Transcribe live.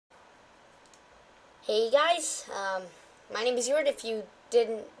Hey guys, my name is Yurt if you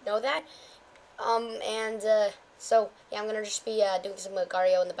didn't know that. I'm gonna just be doing some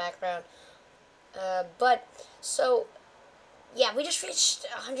Gario in the background. Yeah, we just reached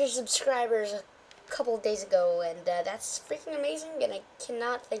 100 subscribers a couple of days ago, and that's freaking amazing, and I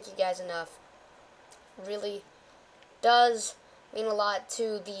cannot thank you guys enough. Really does mean a lot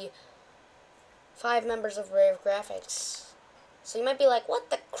to the 5 members of Bravegraphics. So you might be like, what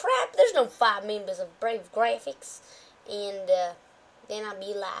the crap? There's no 5 members of Bravegraphics. And then I'll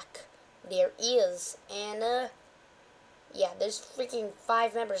be like, there is. And yeah, there's freaking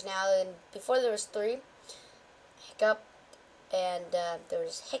 5 members now. And before there was 3. Hiccup. And there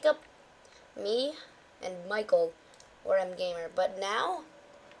was Hiccup, me, and Michael, or M Gamer. But now,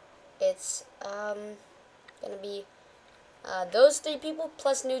 it's gonna be those 3 people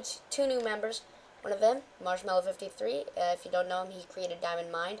plus 2 new members. One of them, Marshmallow53. If you don't know him, he created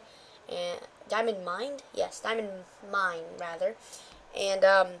Diamond Mind, and Diamond Mind, yes, Diamond Mine rather. And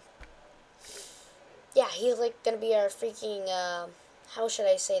yeah, he's like gonna be our freaking how should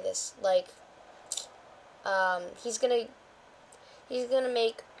I say this? Like, he's gonna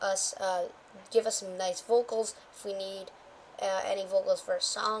make us give us some nice vocals if we need any vocals for a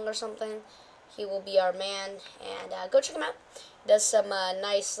song or something. He will be our man, and go check him out. He does some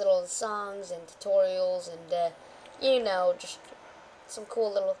nice little songs and tutorials, and you know, just some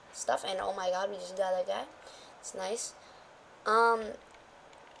cool little stuff. And oh my god, we just got that guy. It's nice. And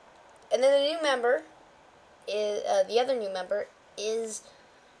then the new member is the other new member is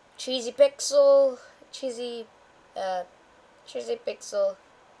Cheesypixel, Cheesypixel,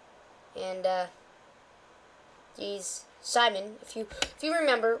 and he's Simon. If you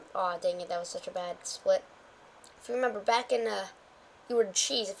remember, oh dang it, that was such a bad split. If you remember back in you were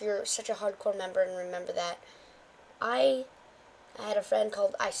Cheese, if you're such a hardcore member and remember that, I had a friend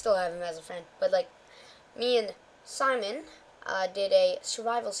called, I still have him as a friend, but like me and Simon did a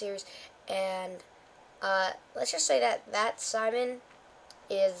survival series, and let's just say that Simon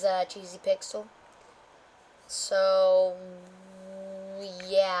is Cheesypixel. So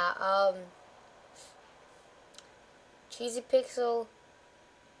yeah, Cheesypixel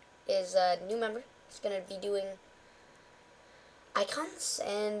is a new member. He's gonna be doing icons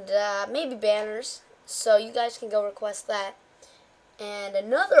and maybe banners, so you guys can go request that. And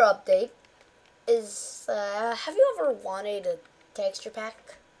another update is, have you ever wanted a texture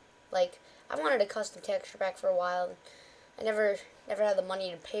pack? Like, I wanted a custom texture pack for a while. I never had the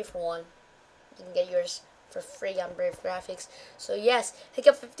money to pay for one. You can get yours for free on Bravegraphics. So yes,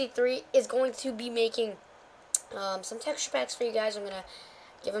 Hiccup53 is going to be making some texture packs for you guys. I'm gonna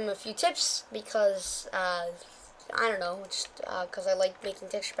give him a few tips because I don't know, just because I like making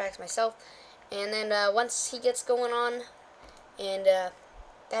texture packs myself. And then once he gets going on, and that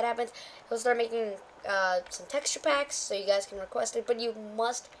happens, he'll start making some texture packs so you guys can request it. But you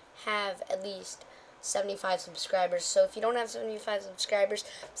must have at least 75 subscribers. So if you don't have 75 subscribers,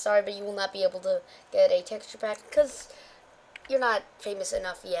 sorry, but you will not be able to get a texture pack because you're not famous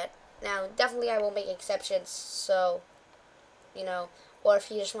enough yet. Now, definitely I will make exceptions, so, you know, or if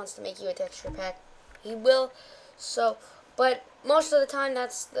he just wants to make you a texture pack, he will. So, but most of the time,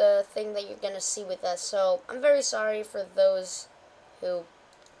 that's the thing that you're going to see with us. So, I'm very sorry for those who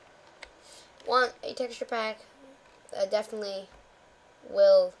want a texture pack. I definitely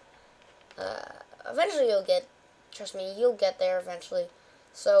will, eventually you'll get, trust me, you'll get there eventually.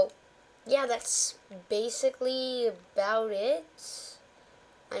 So, yeah, that's basically about it.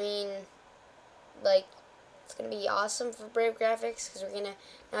 I mean, like, it's going to be awesome for Bravegraphics because we're going to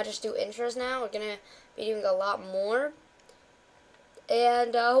not just do intros now, we're going to be doing a lot more.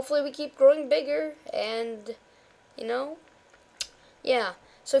 And hopefully we keep growing bigger, and, you know, yeah.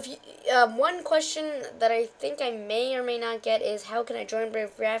 So if you, one question that I think I may or may not get is, how can I join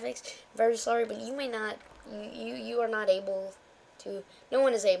Bravegraphics? I'm very sorry, but you may not, you are not able to, no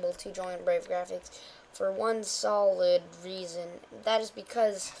one is able to join Bravegraphics for one solid reason. That is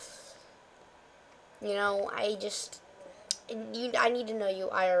because, you know, I need to know you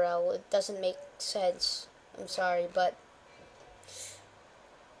IRL. It doesn't make sense. I'm sorry, but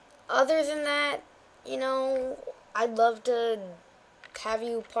other than that, you know, I'd love to have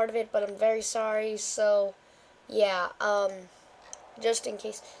you part of it, but I'm very sorry. So, yeah, just in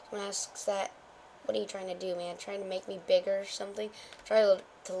case someone asks that, what are you trying to do, man? Trying to make me bigger or something? Try to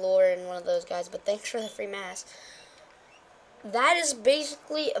lure in one of those guys, but thanks for the free mask. That is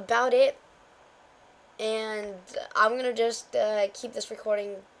basically about it. And I'm going to just keep this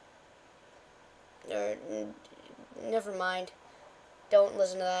recording. Or, never mind. Don't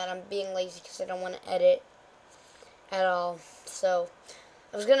listen to that. I'm being lazy because I don't want to edit at all. So,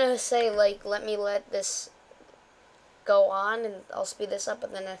 I was gonna say, like, let this go on and I'll speed this up,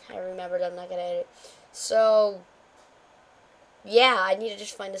 but then I remembered I'm not gonna edit. So, yeah, I need to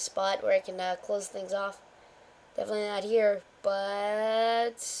just find a spot where I can close things off. Definitely not here,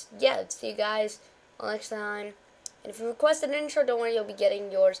 but yeah, see you guys all next time. And if you requested an intro, don't worry, you'll be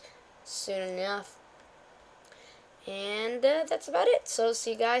getting yours soon enough. And that's about it. So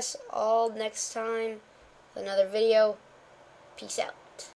see you guys all next time with another video. Peace out.